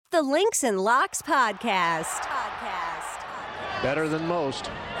The Links and Locks Podcast. Better than most.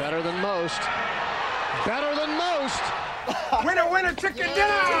 Better than most. Better than most. Winner, winner, chicken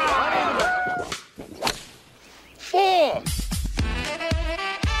dinner! 4.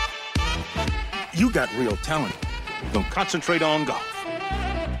 You got real talent. Don't concentrate on golf.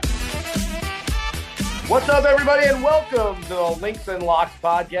 What's up, everybody, and welcome to the Links and Locks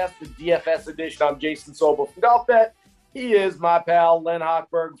Podcast, the DFS edition. I'm Jason Sobel from GolfBet. He is my pal, Len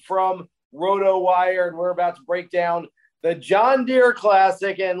Hochberg from RotoWire, and we're about to break down the John Deere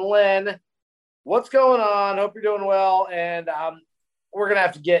Classic. And Len, what's going on? Hope you're doing well. And we're going to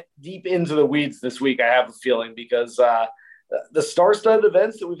have to get deep into the weeds this week, I have a feeling, because the star-studded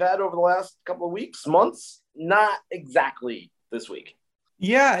events that we've had over the last couple of weeks, months, not exactly this week.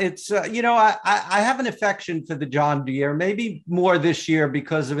 Yeah, it's, I have an affection for the John Deere, maybe more this year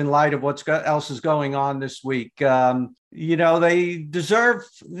because of in light of what's else is going on this week. They deserve,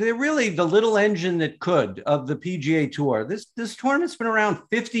 they're really the little engine that could of the PGA Tour. This tournament's been around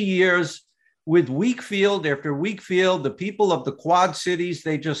 50 years with weak field after weak field. The people of the Quad Cities,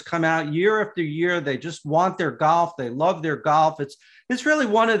 they just come out year after year. They just want their golf. They love their golf. It's really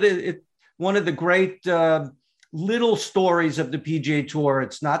one of the great little stories of the PGA Tour.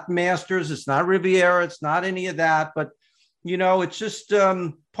 It's not Masters, it's not Riviera, it's not any of that, but it's just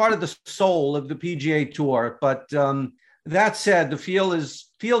part of the soul of the PGA Tour. But that said, the field is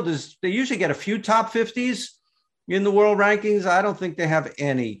they usually get a few top 50s in the world rankings. I don't think they have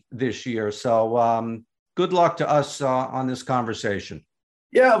any this year. So good luck to us on this conversation.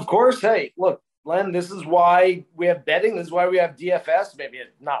 Yeah, of course. Hey, look, Len, this is why we have betting. This is why we have DFS. Maybe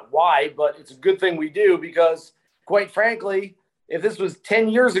not why, but it's a good thing we do because, quite frankly, if this was 10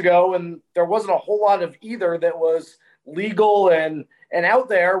 years ago and there wasn't a whole lot of either that was legal and out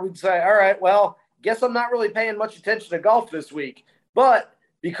there, we'd say, all right, well, guess I'm not really paying much attention to golf this week. But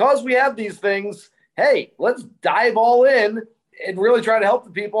because we have these things, hey, let's dive all in and really try to help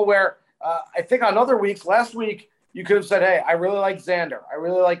the people where I think on other weeks, last week, you could have said, hey, I really like Xander. I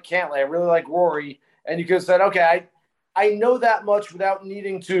really like Cantlay. I really like Rory. And you could have said, okay, I know that much without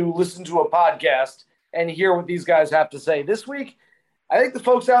needing to listen to a podcast and hear what these guys have to say. This week, I think the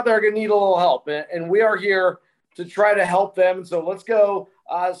folks out there are going to need a little help, and we are here to try to help them. So let's go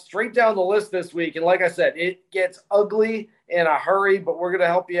straight down the list this week. And like I said, it gets ugly in a hurry, but we're going to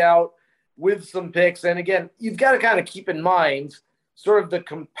help you out with some picks. And again, you've got to kind of keep in mind sort of the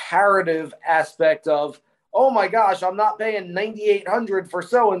comparative aspect of, oh my gosh, I'm not paying $9,800 for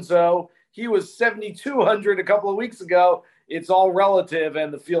so-and-so. He was $7,200 a couple of weeks ago. It's all relative,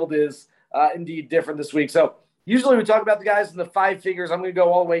 and the field is indeed different this week. So usually we talk about the guys in the 5 figures. I'm going to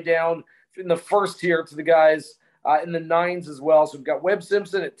go all the way down in the first tier to the guys in the 9s as well. So we've got Webb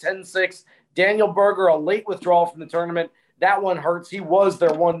Simpson at 10-6, Daniel Berger, a late withdrawal from the tournament. That one hurts. He was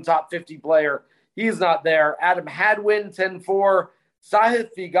their one top 50 player. He's not there. Adam Hadwin, 10-4. Sahith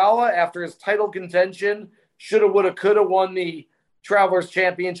Theegala, after his title contention, shoulda, woulda, coulda won the Travelers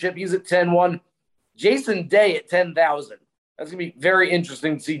Championship. He's at 10-1. Jason Day at 10,000. That's going to be very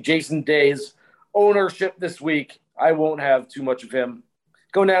interesting to see Jason Day's ownership this week. I won't have too much of him.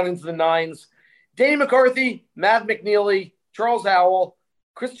 Going down into the 9s. Danny McCarthy, Matt McNeely, Charles Howell,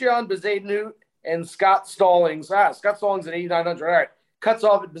 Christian Bezuidenhout, and Scott Stallings. Scott Stallings at 8,900. All right. Cuts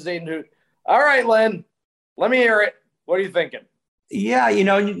off at Bezuidenhout. All right, Len. Let me hear it. What are you thinking? Yeah,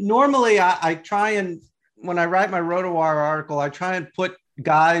 normally I try and, when I write my RotoWire article, I try and put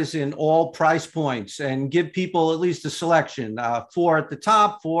guys in all price points and give people at least a selection, 4 at the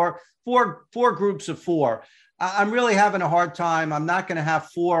top, four groups of 4. I'm really having a hard time. I'm not going to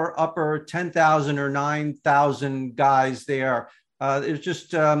have 4 upper 10,000 or 9,000 guys there. There's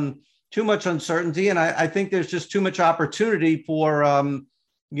just too much uncertainty. And I think there's just too much opportunity for,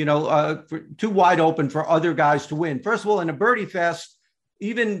 too wide open for other guys to win. First of all, in a birdie fest,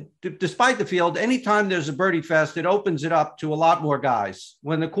 even despite the field, anytime there's a birdie fest, it opens it up to a lot more guys.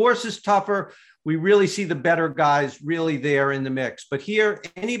 When the course is tougher, we really see the better guys really there in the mix. But here,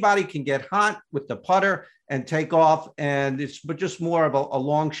 anybody can get hot with the putter and take off, and it's just more of a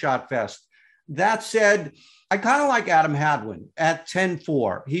long shot fest. That said, I kind of like Adam Hadwin at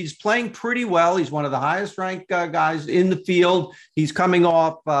 10-4. He's playing pretty well. He's one of the highest ranked guys in the field. He's coming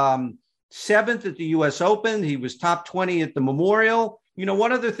off 7th at the U.S. Open. He was top 20 at the Memorial.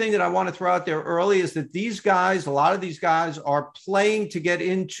 One other thing that I want to throw out there early is that a lot of these guys are playing to get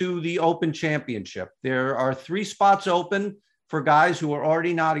into the Open Championship. There are 3 spots open for guys who are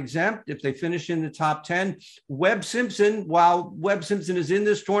already not exempt if they finish in the top 10. Webb Simpson, while Webb Simpson is in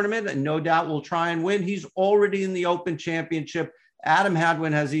this tournament and no doubt will try and win, he's already in the Open Championship. Adam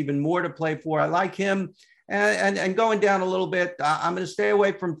Hadwin has even more to play for. I like him And going down a little bit, I'm going to stay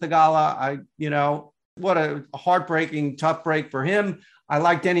away from Thagala. What a heartbreaking, tough break for him. I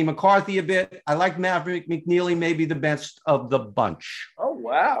like Denny McCarthy a bit. I like Maverick McNeely, maybe the best of the bunch. Oh,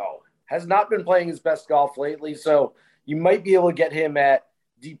 wow. Has not been playing his best golf lately, so you might be able to get him at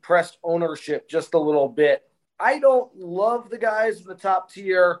depressed ownership just a little bit. I don't love the guys in the top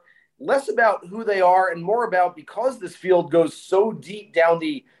tier, less about who they are and more about because this field goes so deep down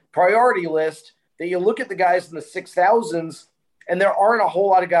the priority list that you look at the guys in the 6,000s and there aren't a whole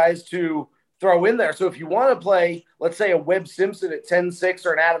lot of guys to throw in there. So if you want to play, let's say, a Webb Simpson at 10-6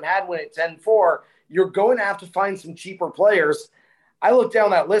 or an Adam Hadwin at 10-4, you're going to have to find some cheaper players. I look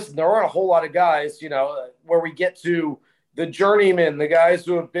down that list and there aren't a whole lot of guys, where we get to the journeymen, the guys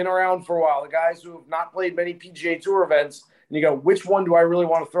who have been around for a while, the guys who have not played many PGA Tour events, and you go, which one do I really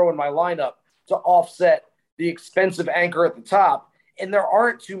want to throw in my lineup to offset the expensive anchor at the top? And there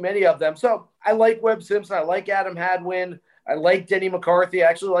aren't too many of them. So I like Webb Simpson. I like Adam Hadwin. I like Denny McCarthy. I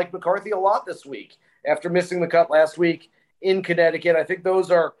actually like McCarthy a lot this week after missing the cut last week in Connecticut. I think those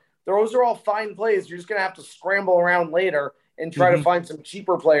are all fine plays. You're just going to have to scramble around later and try to find some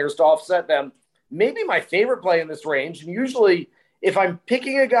cheaper players to offset them. Maybe my favorite play in this range, and usually if I'm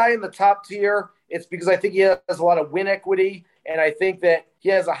picking a guy in the top tier, it's because I think he has a lot of win equity, and I think that he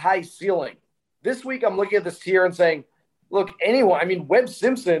has a high ceiling. This week I'm looking at this tier and saying, look, Webb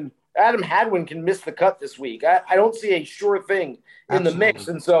Simpson, Adam Hadwin can miss the cut this week. I don't see a sure thing in the mix,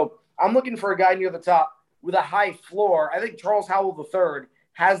 and so I'm looking for a guy near the top with a high floor. I think Charles Howell III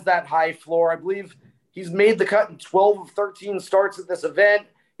has that high floor. I believe he's made the cut in 12 of 13 starts at this event.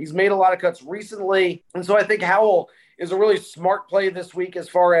 He's made a lot of cuts recently. And so I think Howell is a really smart play this week as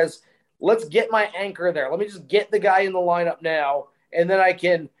far as let's get my anchor there. Let me just get the guy in the lineup now, and then I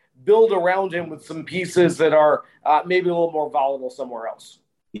can build around him with some pieces that are maybe a little more volatile somewhere else.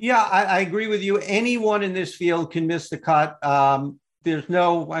 Yeah, I agree with you. Anyone in this field can miss the cut. There's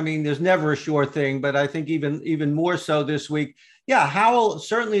never a sure thing, but I think even more so this week. Yeah, Howell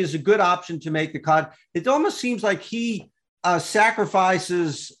certainly is a good option to make the cut. It almost seems like he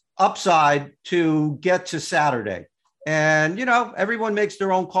sacrifices upside to get to Saturday. And, everyone makes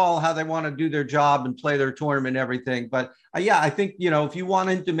their own call how they want to do their job and play their tournament and everything. But I think, if you want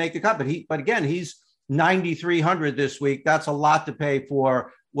him to make the cut, but again, he's 9,300 this week. That's a lot to pay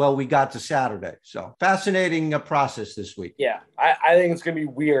for. Well, we got to Saturday. So fascinating process this week. Yeah, I think it's going to be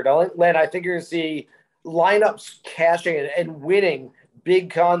weird. Len, I think you're going to see lineups cashing and winning big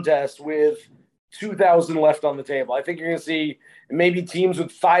contests with 2,000 left on the table. I think you're going to see maybe teams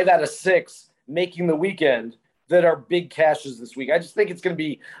with 5 out of 6 making the weekend that are big cashes this week. I just think it's going to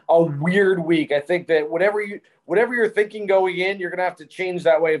be a weird week. I think that whatever you're thinking going in, you're going to have to change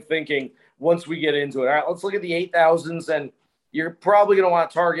that way of thinking once we get into it. All right, let's look at the 8,000s, and you're probably going to want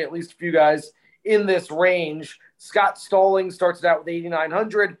to target at least a few guys in this range. Scott Stallings starts it out with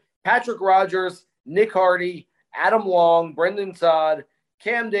 8,900. Patrick Rogers, Nick Hardy, Adam Long, Brendan Todd,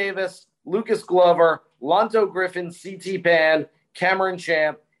 Cam Davis, Lucas Glover, Lonto Griffin, C.T. Pan, Cameron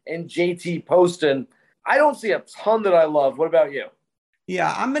Champ, and J.T. Poston. I don't see a ton that I love. What about you?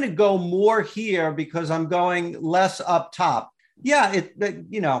 Yeah, I'm going to go more here because I'm going less up top. Yeah,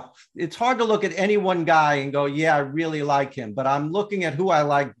 it's hard to look at any one guy and go, yeah, I really like him. But I'm looking at who I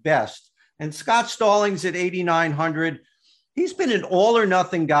like best. And Scott Stallings at 8,900, he's been an all or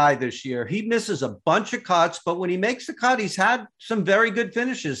nothing guy this year. He misses a bunch of cuts, but when he makes the cut, he's had some very good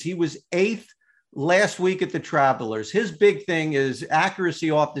finishes. He was 8th last week at the Travelers. His big thing is accuracy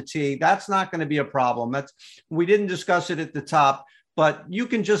off the tee. That's not going to be a problem. We didn't discuss it at the top, but you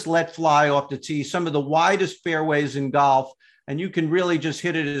can just let fly off the tee. Some of the widest fairways in golf, and you can really just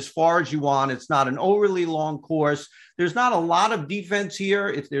hit it as far as you want. It's not an overly long course. There's not a lot of defense here.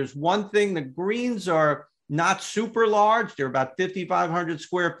 If there's one thing, the greens are not super large. They're about 5,500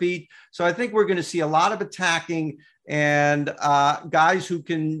 square feet. So I think we're going to see a lot of attacking and guys who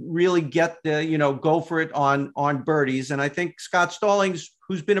can really get go for it on birdies. And I think Scott Stallings,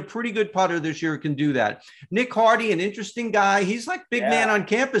 who's been a pretty good putter this year, can do that. Nick Hardy, an interesting guy. He's like big man on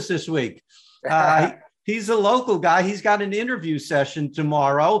campus this week. He's a local guy. He's got an interview session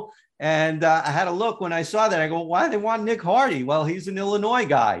tomorrow. And I had a look when I saw that. I go, why do they want Nick Hardy? Well, he's an Illinois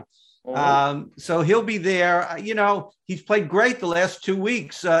guy. So he'll be there. He's played great the last 2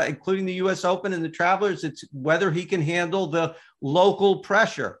 weeks, including the U.S. Open and the Travelers. It's whether he can handle the local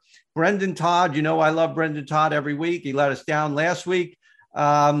pressure. Brendan Todd, I love Brendan Todd every week. He let us down last week.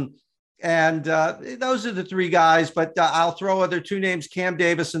 And those are the 3 guys, but I'll throw other 2 names, Cam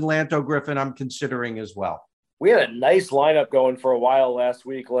Davis and Lanto Griffin, I'm considering as well. We had a nice lineup going for a while last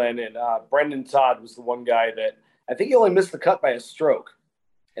week, Len, and Brendan Todd was the one guy that I think he only missed the cut by a stroke.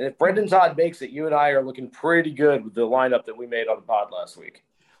 And if Brendan Todd makes it, you and I are looking pretty good with the lineup that we made on the pod last week.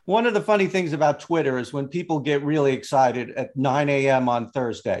 One of the funny things about Twitter is when people get really excited at 9 a.m. on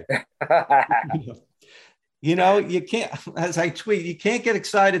Thursday. You can't, as I tweet, you can't get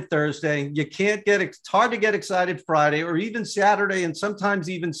excited Thursday. You can't it's hard to get excited Friday or even Saturday, and sometimes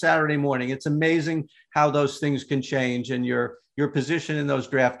even Saturday morning. It's amazing how those things can change, and your position in those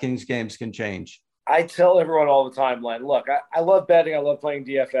DraftKings games can change. I tell everyone all the time, Len, look, I love betting. I love playing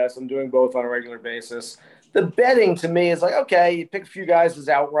DFS. I'm doing both on a regular basis. The betting to me is like, okay, you pick a few guys as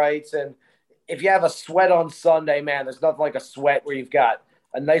outrights. And if you have a sweat on Sunday, man, there's nothing like a sweat where you've got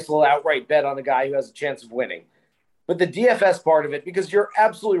a nice little outright bet on a guy who has a chance of winning. But the DFS part of it, because you're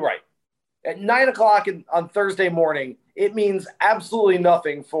absolutely right. At 9 o'clock on Thursday morning, it means absolutely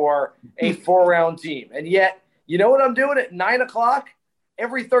nothing for a 4-round team. And yet, you know what I'm doing at 9 o'clock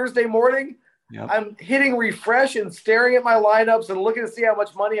every Thursday morning? Yep. I'm hitting refresh and staring at my lineups and looking to see how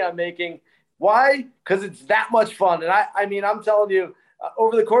much money I'm making. Why? Because it's that much fun. And I mean, I'm telling you,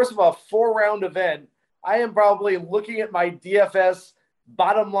 over the course of a 4-round event, I am probably looking at my DFS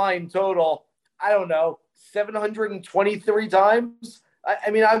bottom line total, I don't know, 723 times. I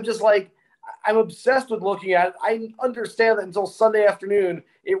mean, I'm just like, I'm obsessed with looking at it. I understand that until Sunday afternoon,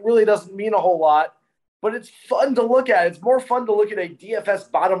 it really doesn't mean a whole lot, but it's fun to look at. It's more fun to look at a DFS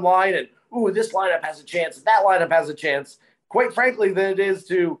bottom line and, ooh, this lineup has a chance, that lineup has a chance, quite frankly, than it is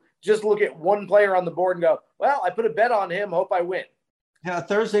to just look at one player on the board and go, well, I put a bet on him, hope I win.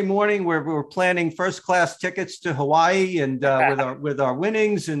 Thursday morning, we're planning first-class tickets to Hawaii and with our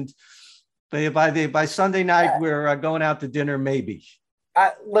winnings, and by Sunday night, we're going out to dinner, maybe.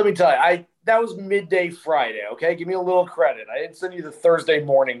 Let me tell you, that was midday Friday, okay? Give me a little credit. I didn't send you the Thursday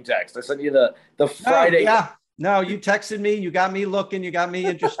morning text. I sent you the Friday. Oh, yeah. No, you texted me. You got me looking. You got me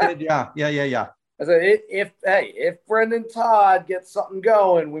interested. Yeah. I said, if Brendan Todd gets something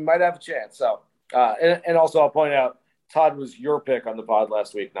going, we might have a chance. So, and also I'll point out, Todd was your pick on the pod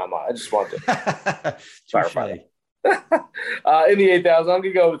last week, not mine. I just wanted to clarify. In the 8,000, I'm going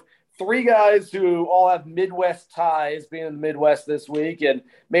to go with 3 guys who all have Midwest ties, being in the Midwest this week, and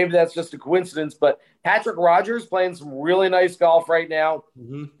maybe that's just a coincidence, but Patrick Rogers playing some really nice golf right now.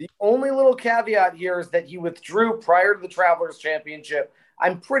 Mm-hmm. The only little caveat here is that he withdrew prior to the Travelers Championship.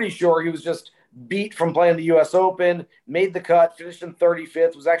 I'm pretty sure he was just beat from playing the U.S. Open, made the cut, finished in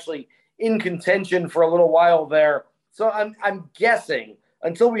 35th, was actually in contention for a little while there. So I'm guessing,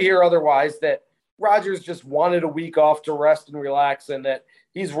 until we hear otherwise, that Rogers just wanted a week off to rest and relax, and that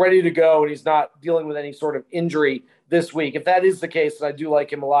he's ready to go and he's not dealing with any sort of injury this week. If that is the case, then I do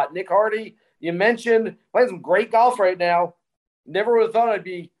like him a lot. Nick Hardy, you mentioned, playing some great golf right now. Never would have thought I'd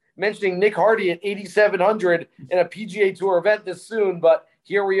be mentioning Nick Hardy at 8,700 in a PGA Tour event this soon, but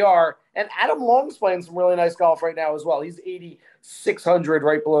here we are. And Adam Long's playing some really nice golf right now as well. He's 8,600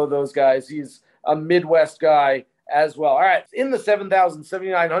 right below those guys. He's a Midwest guy as well. All right, in the 7,000,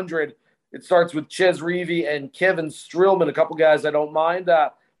 7,900, it starts with Ches Reavie and Kevin Streelman, a couple guys I don't mind.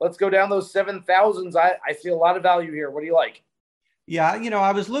 Let's go down those 7,000s. I see a lot of value here. What do you like? Yeah,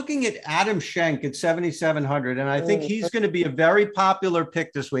 I was looking at Adam Schenk at 7,700, and I think he's going to be a very popular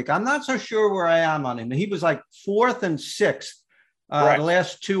pick this week. I'm not so sure where I am on him. He was like 4th and 6th the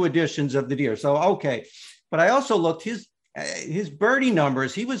last 2 editions of the year. So, okay. But I also looked his birdie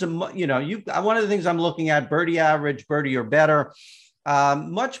numbers. He was one of the things I'm looking at, birdie average, birdie or better.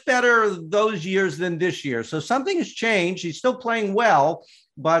 Much better those years than this year. So something has changed. He's still playing well,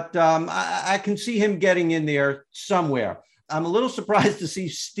 but I can see him getting in there somewhere. I'm a little surprised to see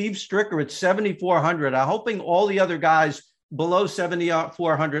Steve Stricker at 7,400. I'm hoping all the other guys below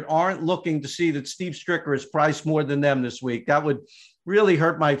 7,400 aren't looking to see that Steve Stricker is priced more than them this week. That would really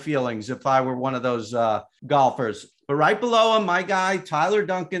hurt my feelings if I were one of those golfers. But right below him, my guy, Tyler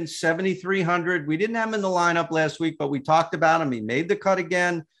Duncan, 7,300. We didn't have him in the lineup last week, but we talked about him. He made the cut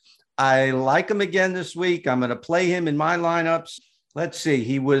again. I like him again this week. I'm going to play him in my lineups. Let's see.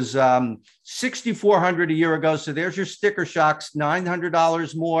 He was 6,400 a year ago. So there's your sticker shocks,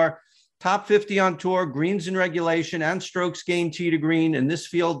 $900 more. Top 50 on tour, greens in regulation, and strokes gained tee to green. In this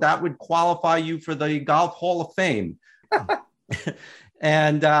field, that would qualify you for the Golf Hall of Fame.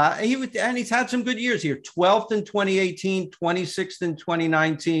 And he's had some good years here. 12th in 2018, 26th in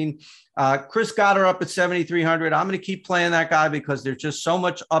 2019. Chris Goddard up at 7,300. I'm going to keep playing that guy because there's just so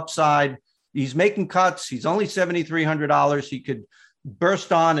much upside. He's making cuts. He's only $7,300. He could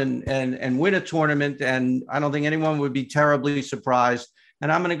burst on and win a tournament, and I don't think anyone would be terribly surprised.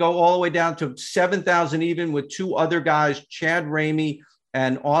 And I'm going to go all the way down to 7,000 even with 2 other guys, Chad Ramey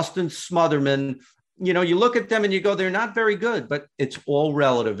and Austin Smotherman. You look at them and you go, they're not very good, but it's all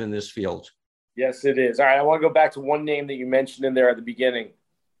relative in this field. Yes, it is. All right, I want to go back to one name that you mentioned in there at the beginning.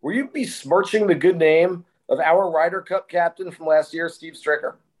 were you besmirching the good name of our Ryder Cup captain from last year, Steve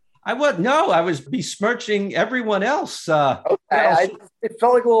Stricker? I was besmirching everyone else. It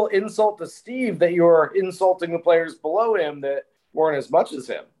felt like a little insult to Steve that you were insulting the players below him that weren't as much as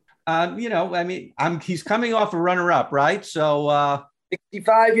him. He's coming off a runner-up, right? So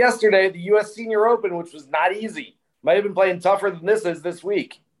 65 yesterday at the U.S. Senior Open, which was not easy. Might have been playing tougher than this is this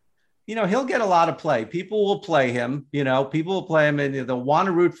week. He'll get a lot of play. People will play him. People will play him, and they'll want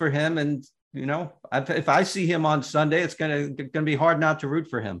to root for him. And if I see him on Sunday, it's gonna be hard not to root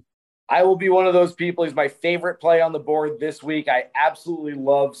for him. I will be one of those people. He's my favorite play on the board this week. I absolutely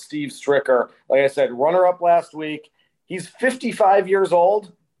love Steve Stricker. Like I said, runner-up last week. He's 55 years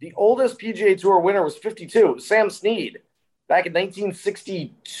old. The oldest PGA Tour winner was 52, Sam Snead, back in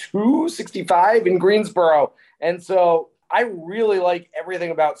 1962, 65 in Greensboro. And so I really like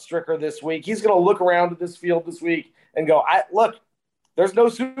everything about Stricker this week. He's going to look around at this field this week and go, look, there's no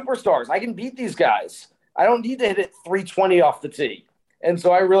superstars. I can beat these guys. I don't need to hit it 320 off the tee. And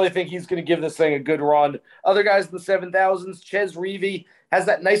so I really think he's going to give this thing a good run. Other guys in the 7,000s, Ches Reavie has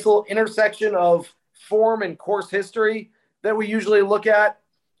that nice little intersection of form and course history that we usually look at.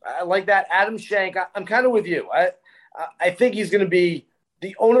 I like that. Adam Schenk, I'm kind of with you. I think he's going to be –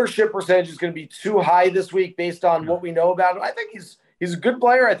 the ownership percentage is going to be too high this week based on what we know about him. I think he's a good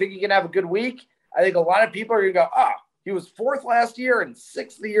player. I think he can have a good week. I think a lot of people are going to go, he was 4th last year and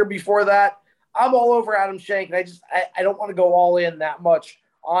 6th the year before that. I'm all over Adam Schenk, and I don't want to go all in that much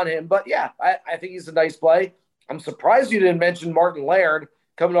on him. But, yeah, I think he's a nice play. I'm surprised you didn't mention Martin Laird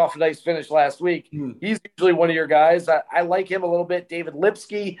coming off a nice finish last week. He's usually one of your guys. I like him a little bit. David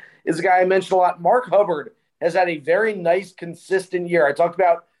Lipsky is a guy I mentioned a lot. Mark Hubbard has had a very nice, consistent year. I talked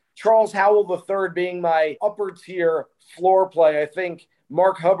about Charles Howell III being my upper tier floor play. I think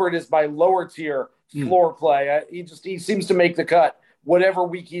Mark Hubbard is my lower tier floor play. He seems to make the cut. Whatever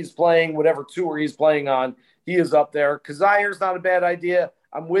week he's playing, whatever tour he's playing on, he is up there. Kazire's not a bad idea.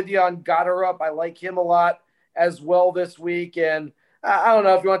 I'm with you on Gotterup. I like him a lot as well this week. And I don't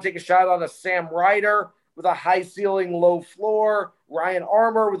know if you want to take a shot on a Sam Ryder with a high ceiling, low floor, Ryan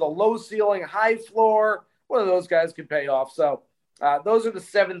Armour with a low ceiling, high floor. One of those guys could pay off. So those are the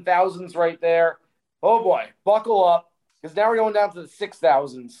 7,000s right there. Oh, boy, buckle up, because now we're going down to the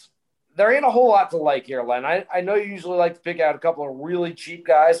 6,000s. There ain't a whole lot to like here, Len. I know you usually like to pick out a couple of really cheap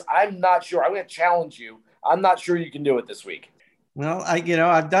guys. I'm not sure. I'm going to challenge you. I'm not sure you can do it this week. Well,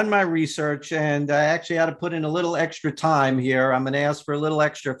 I've done my research, and I actually had to put in a little extra time here. I'm going to ask for a little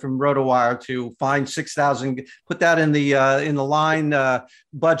extra from RotoWire to find 6,000. Put that in the line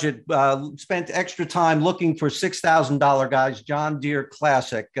budget. Spent extra time looking for $6,000 guys. John Deere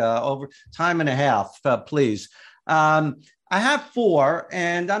Classic over time and a half, please. I have 4,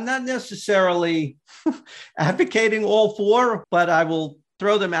 and I'm not necessarily advocating all 4, but I will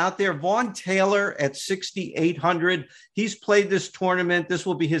throw them out there. Vaughn Taylor at 6,800. He's played this tournament. This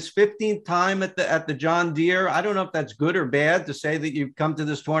will be his 15th time at the John Deere. I don't know if that's good or bad to say that you come to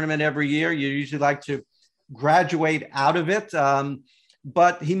this tournament every year. You usually like to graduate out of it.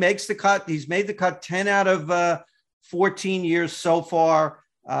 But he makes the cut. He's made the cut 10 out of 14 years so far.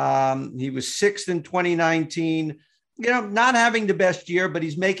 He was 6th in 2019. Not having the best year, but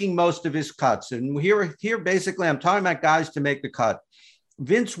he's making most of his cuts. And here basically, I'm talking about guys to make the cut.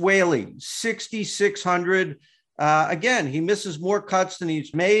 Vince Whaley, 6,600. Again, he misses more cuts than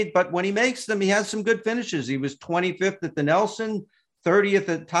he's made, but when he makes them, he has some good finishes. He was 25th at the Nelson, 30th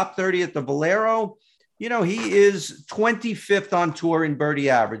at top 30 at the Valero. He is 25th on tour in birdie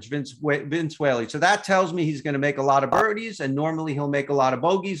average, Vince Whaley. So that tells me he's going to make a lot of birdies, and normally he'll make a lot of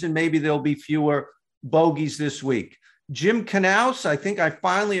bogeys, and maybe there'll be fewer bogeys this week. Jim Knaus, I think I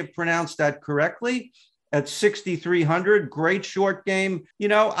finally have pronounced that correctly, at 6,300. Great short game.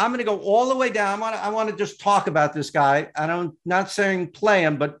 I'm going to go all the way down. I want to just talk about this guy. Not saying play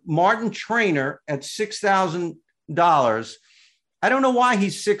him, but Martin Trainer at $6,000. I don't know why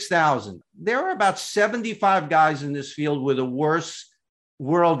he's 6,000. There are about 75 guys in this field with a worse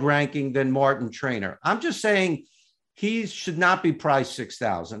world ranking than Martin Trainer. I'm just saying he should not be priced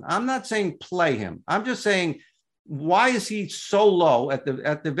 6,000. I'm not saying play him. I'm just saying, why is he so low at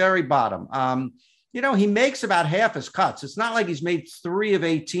the very bottom? He makes about half his cuts. It's not like he's made 3 of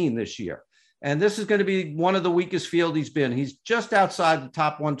 18 this year. And this is going to be one of the weakest field he's been. He's just outside the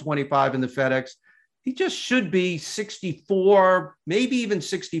top 125 in the FedEx. He just should be 64, maybe even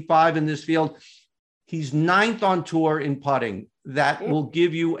 65 in this field. He's 9th on tour in putting. That will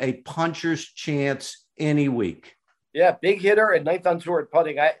give you a puncher's chance any week. Yeah, big hitter and 9th on tour at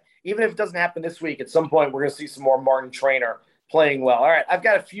putting. Even if it doesn't happen this week, at some point we're going to see some more Martin Trainer playing well. All right, I've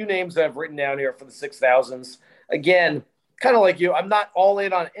got a few names that I've written down here for the 6,000s. Again, kind of like you. I'm not all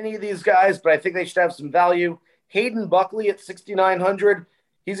in on any of these guys, but I think they should have some value. Hayden Buckley at 6,900.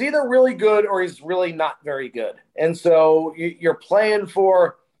 He's either really good or he's really not very good. And so you're playing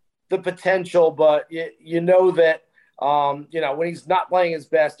for the potential, but you know that, when he's not playing his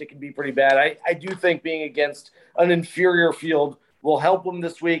best, it can be pretty bad. I do think being against an inferior field will help him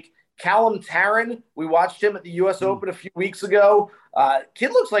this week. Callum Tarrant, we watched him at the U.S. Open a few weeks ago.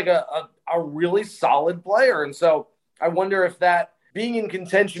 Kid looks like a really solid player. And so I wonder if that being in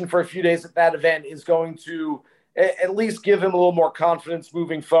contention for a few days at that event is going to at least give him a little more confidence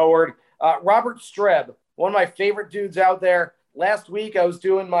moving forward. Robert Streb, one of my favorite dudes out there. Last week, I was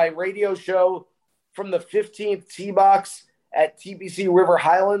doing my radio show from the 15th tee box at TPC River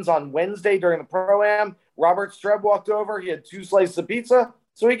Highlands on Wednesday during the Pro-Am. Robert Streb walked over. He had 2 slices of pizza,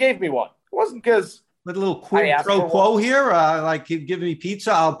 so he gave me one. It wasn't because with a little quid pro quo here, like you give me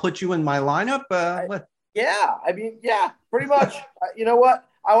pizza, I'll put you in my lineup. Yeah, pretty much. You know what?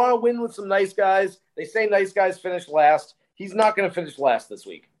 I want to win with some nice guys. They say nice guys finish last. He's not going to finish last this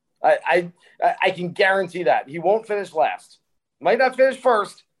week. I can guarantee that. He won't finish last. Might not finish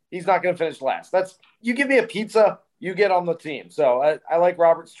first. He's not going to finish last. You give me a pizza, you get on the team. So I like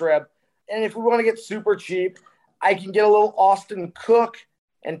Robert Streb. And if we want to get super cheap, I can get a little Austin Cook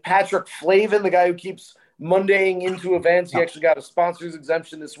and Patrick Flavin, the guy who keeps Mondaying into events. He actually got a sponsor's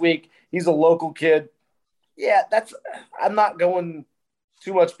exemption this week. He's a local kid. Yeah, I'm not going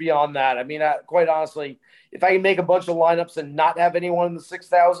too much beyond that. I mean, quite honestly, if I can make a bunch of lineups and not have anyone in the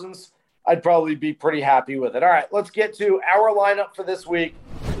 6,000s, I'd probably be pretty happy with it. All right, let's get to our lineup for this week.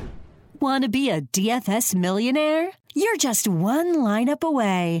 Want to be a DFS millionaire? You're just one lineup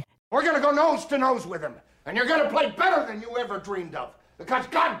away. We're going to go nose to nose with him, and you're going to play better than you ever dreamed of. Because,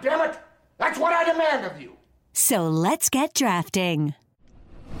 God damn it, that's what I demand of you. So let's get drafting.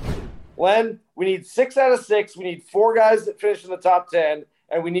 Len, we need 6 out of 6. We need 4 guys that finish in the top 10,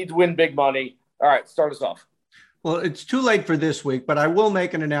 and we need to win big money. All right, start us off. Well, it's too late for this week, but I will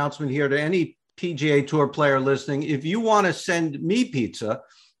make an announcement here to any PGA Tour player listening. If you want to send me pizza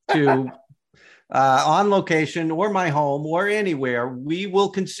to on location or my home or anywhere, we will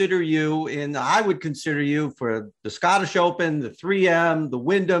consider you I would consider you for the Scottish Open, the 3M, the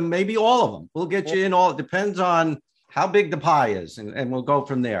Wyndham, maybe all of them. We'll get you in all. It depends on how big the pie is, and we'll go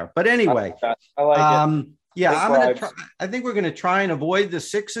from there. But anyway, I like it. Yeah, I think we're going to try and avoid the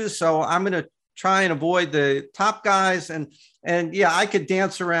 6s. So I'm going to try and avoid the top guys. And yeah, I could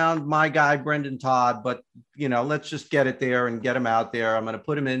dance around my guy, Brendan Todd, but let's just get it there and get him out there. I'm going to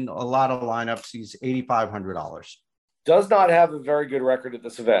put him in a lot of lineups. He's $8,500. Does not have a very good record at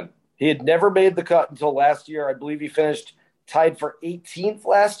this event. He had never made the cut until last year. I believe he finished tied for 18th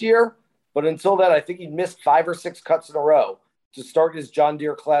last year. But until that, I think he missed 5 or 6 cuts in a row to start his John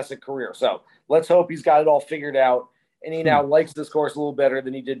Deere Classic career. So let's hope he's got it all figured out, and he now likes this course a little better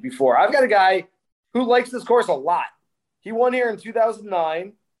than he did before. I've got a guy who likes this course a lot. He won here in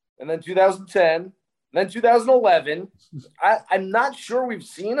 2009, and then 2010, and then 2011. I'm not sure we've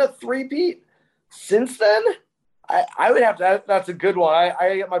seen a three-peat since then. I would have to – that's a good one.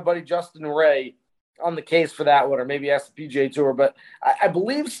 I get my buddy Justin Ray on the case for that one, or maybe ask the PGA Tour. But I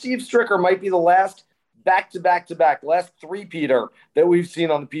believe Steve Stricker might be the last back-to-back-to-back, last three-peater that we've seen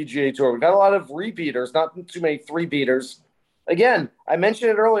on the PGA Tour. We've got a lot of repeaters, not too many three-peaters. Again, I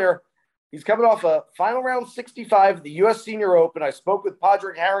mentioned it earlier. He's coming off a final round 65 at the U.S. Senior Open. I spoke with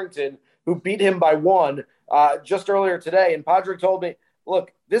Padraig Harrington, who beat him by 1 just earlier today. And Padraig told me,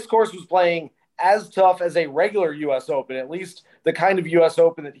 look, this course was playing as tough as a regular U.S. Open, at least the kind of U.S.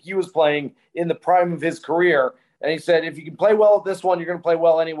 Open that he was playing in the prime of his career. And he said, if you can play well at this one, you're going to play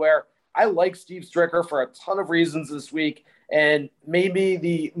well anywhere. I like Steve Stricker for a ton of reasons this week. And maybe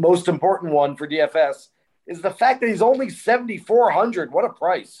the most important one for DFS is the fact that he's only $7,400. What a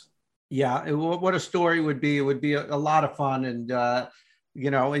price. Yeah, what a story would be. It would be a lot of fun. And,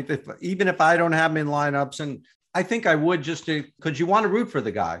 even if I don't have him in lineups, and I think I would because you want to root for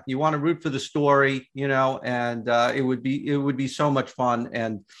the guy. You want to root for the story, and it would be so much fun.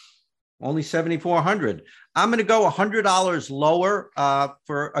 And only $7,400. I'm going to go $100 lower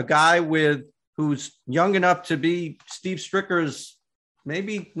for a guy who's young enough to be Steve Stricker's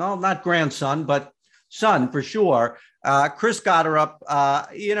not grandson, but son for sure. Chris Gotterup,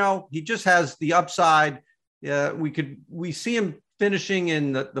 he just has the upside. We see him finishing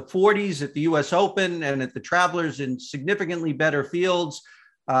in the 40s at the U.S. Open and at the Travelers in significantly better fields.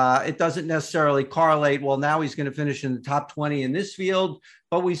 It doesn't necessarily correlate. Well, now he's going to finish in the top 20 in this field,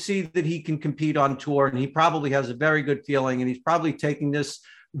 but we see that he can compete on tour, and he probably has a very good feeling, and he's probably taking this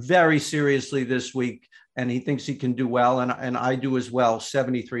very seriously this week, and he thinks he can do well, and I do as well,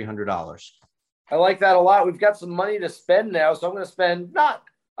 $7,300. I like that a lot. We've got some money to spend now, so I'm going to spend not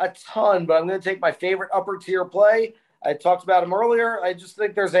a ton, but I'm going to take my favorite upper tier play. I talked about him earlier. I just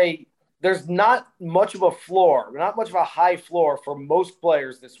think there's not much of a floor, not much of a high floor for most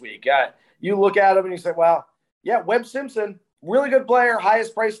players this week. You look at him and you say, well, yeah, Webb Simpson, really good player,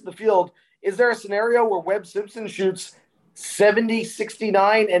 highest price in the field. Is there a scenario where Webb Simpson shoots 70,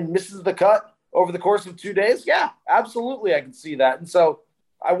 69 and misses the cut over the course of 2 days? Yeah, absolutely. I can see that. And so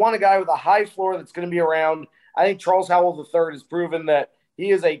I want a guy with a high floor that's going to be around. I think Charles Howell III has proven that he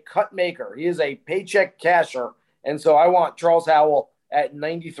is a cut maker. He is a paycheck casher. And so I want Charles Howell at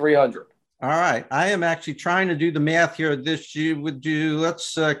 9,300. All right. I am actually trying to do the math here. Let's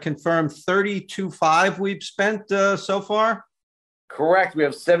confirm 32.5 we've spent so far. Correct. We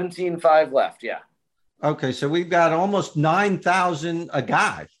have 17.5 left. Yeah. Okay. So we've got almost 9,000 a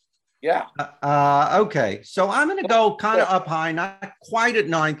guy. Yeah. Okay. So I'm going to go kind of up high, not quite at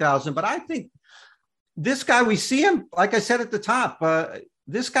 9,000, but I think this guy, we see him, like I said at the top,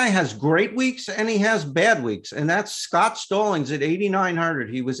 this guy has great weeks and he has bad weeks. And that's Scott Stallings at 8,900.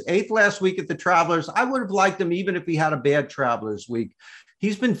 He was 8th last week at the Travelers. I would have liked him even if he had a bad Travelers week.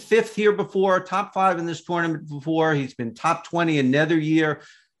 He's been 5th here before, top 5 in this tournament before. He's been top 20 another year.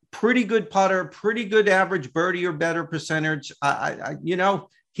 Pretty good putter, pretty good average birdie or better percentage.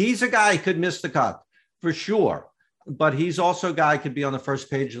 He's a guy who could miss the cut for sure, but he's also a guy who could be on the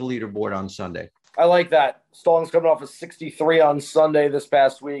first page of the leaderboard on Sunday. I like that. Stallings coming off a 63 on Sunday this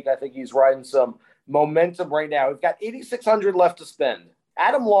past week. I think he's riding some momentum right now. We've got 8,600 left to spend.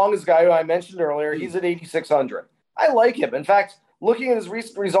 Adam Long is a guy who I mentioned earlier. He's at 8,600. I like him. In fact, looking at his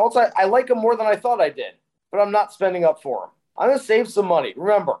recent results, I like him more than I thought I did, but I'm not spending up for him. I'm going to save some money.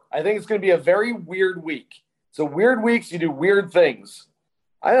 Remember, I think it's going to be a very weird week. So weird weeks, you do weird things.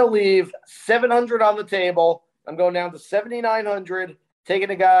 I'm going to leave 700 on the table. I'm going down to 7,900, taking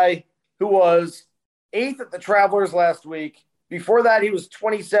a guy who was 8th at the Travelers last week. Before that, he was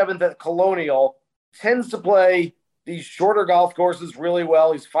 27th at Colonial. Tends to play these shorter golf courses really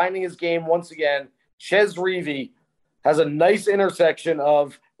well. He's finding his game once again. Chez Reavie has a nice intersection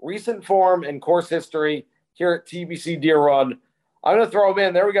of recent form and course history here at TPC Deer Run. I'm going to throw him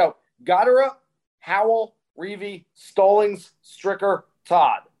in. There we go. Goddard, Howell, Reavie, Stallings, Stricker,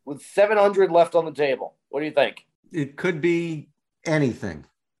 Todd, with 700 left on the table. What do you think? It could be anything.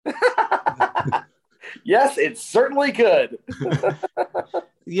 Yes, it certainly could.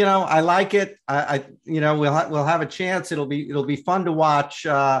 I like it. We'll have a chance. It'll be fun to watch.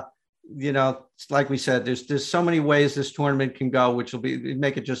 Like we said, there's so many ways this tournament can go, which will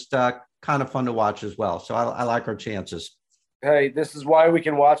make it just kind of fun to watch as well. So I like our chances. Hey, this is why we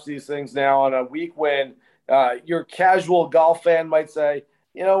can watch these things now on a week when your casual golf fan might say,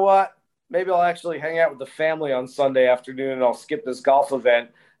 you know what, maybe I'll actually hang out with the family on Sunday afternoon and I'll skip this golf event.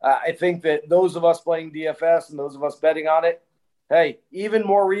 I think that those of us playing DFS and those of us betting on it, hey, even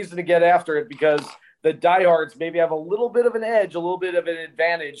more reason to get after it because the diehards maybe have a little bit of an edge, a little bit of an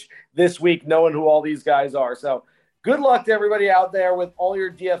advantage this week knowing who all these guys are. So good luck to everybody out there with all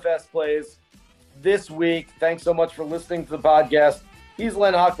your DFS plays this week. Thanks so much for listening to the podcast. He's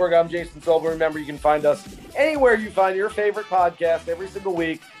Len Hochberg. I'm Jason Silver. Remember, you can find us anywhere you find your favorite podcast every single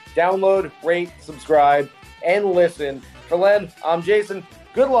week. Download, rate, subscribe, and listen. For Len, I'm Jason.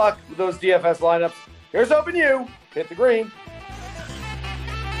 Good luck with those DFS lineups. Here's hoping you hit the green.